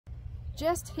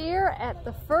just here at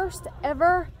the first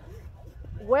ever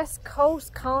West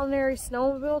Coast Culinary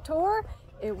Snowmobile Tour.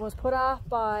 It was put off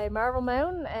by Marble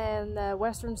Mountain and the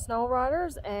Western Snow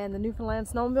Riders and the Newfoundland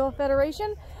Snowmobile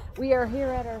Federation. We are here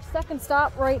at our second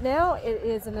stop right now. It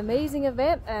is an amazing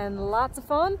event and lots of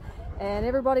fun, and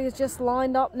everybody is just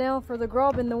lined up now for the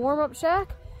grub in the warm-up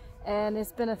shack, and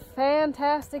it's been a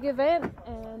fantastic event.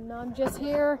 And I'm just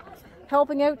here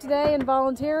helping out today and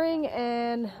volunteering,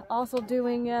 and also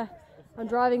doing I'm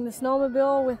driving the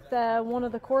snowmobile with one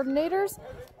of the coordinators,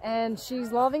 and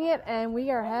she's loving it, and we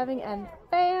are having a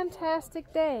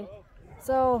fantastic day.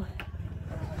 So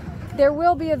there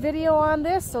will be a video on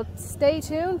this, so stay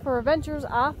tuned for Adventures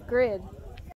Off Grid.